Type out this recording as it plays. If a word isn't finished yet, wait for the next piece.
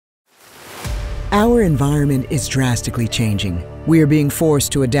Our environment is drastically changing. We are being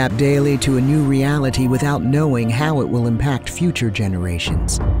forced to adapt daily to a new reality without knowing how it will impact future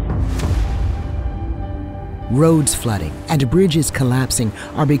generations. Roads flooding and bridges collapsing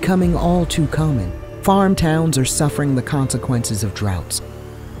are becoming all too common. Farm towns are suffering the consequences of droughts.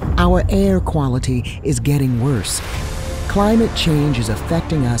 Our air quality is getting worse. Climate change is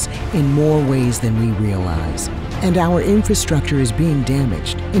affecting us in more ways than we realize, and our infrastructure is being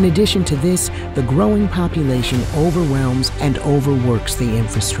damaged. In addition to this, the growing population overwhelms and overworks the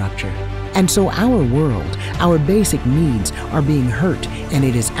infrastructure. And so our world, our basic needs are being hurt, and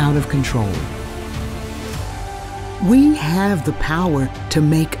it is out of control. We have the power to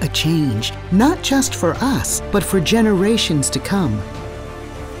make a change, not just for us, but for generations to come.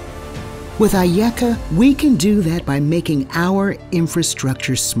 With Ayyeka, we can do that by making our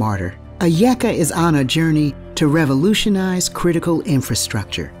infrastructure smarter. Ayyeka is on a journey to revolutionize critical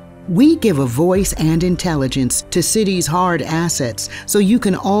infrastructure. We give a voice and intelligence to cities' hard assets so you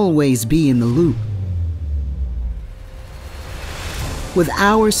can always be in the loop. With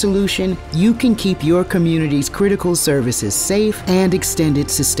our solution, you can keep your community's critical services safe and extend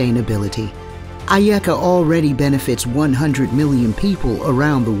its sustainability. Ayyeka already benefits 100 million people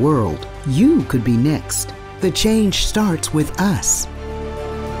around the world. You could be next. The change starts with us.